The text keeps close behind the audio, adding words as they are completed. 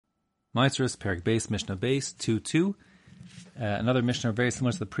Maasrot Perik Base Mishnah Base 2.2. Another Mishnah very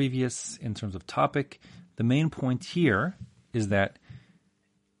similar to the previous in terms of topic. The main point here is that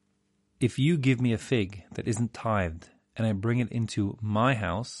if you give me a fig that isn't tithed and I bring it into my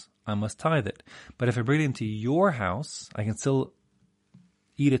house, I must tithe it. But if I bring it into your house, I can still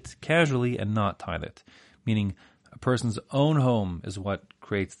eat it casually and not tithe it. Meaning a person's own home is what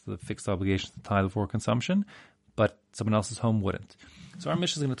creates the fixed obligation to tithe before consumption, but someone else's home wouldn't. So our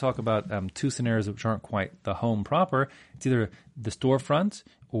Mishnah is going to talk about two scenarios which aren't quite the home proper. It's either the storefront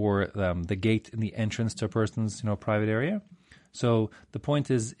or the gate in the entrance to a person's private area. So the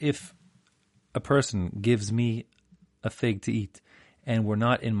point is, if a person gives me a fig to eat and we're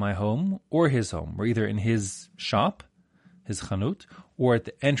not in my home or his home, we're either in his shop, his chanut, or at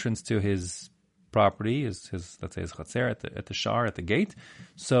the entrance to his property, his let's say his chatzer, at the shar, at the gate.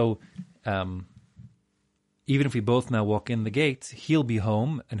 So even if we both now walk in the gate, he'll be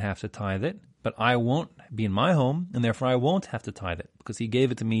home and have to tithe it, but I won't be in my home, and therefore I won't have to tithe it because he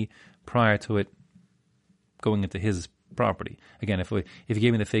gave it to me prior to it going into his property. Again, if he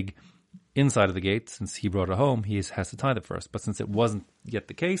gave me the fig inside of the gate, since he brought it home, he has to tithe it first. But since it wasn't yet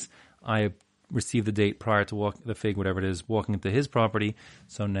the case, I received the date prior to the fig, whatever it is, walking into his property.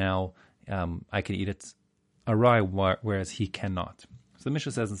 So now I can eat it arai, whereas he cannot. So the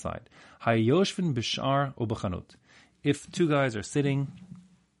Mishnah says inside, Hayoshvin bishar o b'chanut. If two guys are sitting,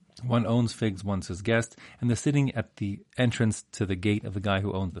 one owns figs, one's his guest, and they're sitting at the entrance to the gate of the guy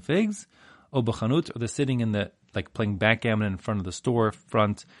who owns the figs, o b'chanut, or they're sitting in playing backgammon in front of the store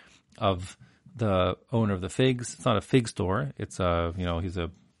front of the owner of the figs. It's not a fig store. It's he's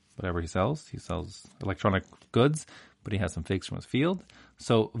whatever he sells. He sells electronic goods, but he has some figs from his field.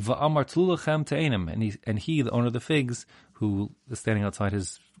 So va'amar tlulachem te'enim, and he, the owner of the figs, who is standing outside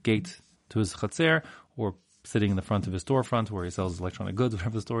his gate to his chatzer, or sitting in the front of his storefront where he sells electronic goods,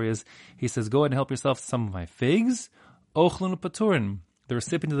 whatever the story is, he says, "Go ahead and help yourself to some of my figs." Ochlun paturin. The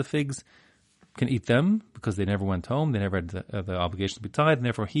recipient of the figs can eat them because they never went home. They never had the obligation to be tithed, and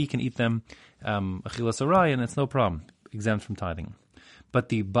therefore he can eat them achilas arai, and it's no problem, exempt from tithing. But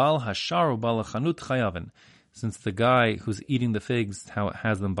the bal hashar or bal chanut chayavin, since the guy who's eating the figs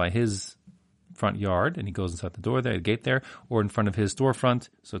has them by his front yard, and he goes inside the door there, the gate there, or in front of his storefront,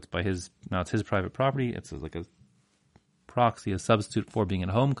 so it's it's his private property. It's like a proxy, a substitute for being at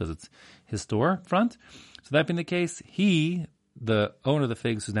home because it's his storefront. So that being the case, he, the owner of the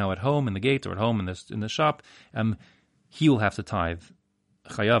figs, who's now at home in the gate or at home in the shop, he will have to tithe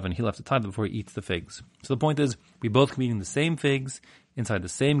chayav, and he'll have to tithe before he eats the figs. So the point is, we both can be eating the same figs inside the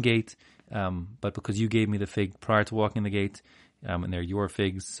same gate, but because you gave me the fig prior to walking the gate, and they're your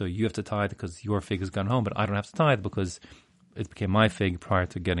figs, so you have to tithe because your fig has gone home, but I don't have to tithe because it became my fig prior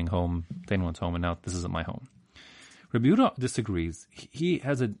to getting home to anyone's home, and now this isn't my home. Rabbi Yehuda disagrees. He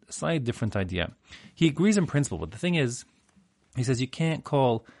has a slightly different idea. He agrees in principle, but the thing is, he says you can't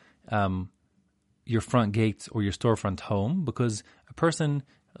call your front gate or your storefront home because a person,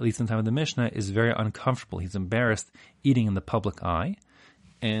 at least in the time of the Mishnah, is very uncomfortable. He's embarrassed eating in the public eye,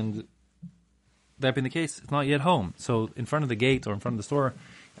 and that being the case, it's not yet home. So in front of the gate or in front of the store,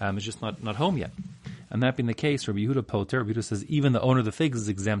 it's just not home yet. And that being the case, Rabbi Yehuda Poter, Rabbi Yehuda says even the owner of the figs is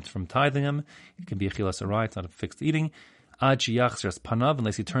exempt from tithing them. It can be a chilas arai, it's not a fixed eating. Ad sheyachzras panav,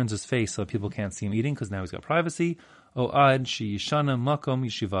 unless he turns his face so that people can't see him eating because now he's got privacy. O ad sheyishana makom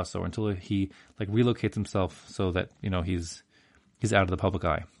yeshivaso, or until he relocates himself so that he's out of the public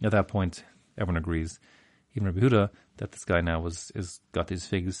eye. At that point, everyone agrees, even Rabbi Yehuda, that this guy now is got these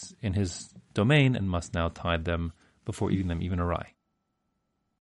figs in his domain and must now tithe them before eating them, even arai.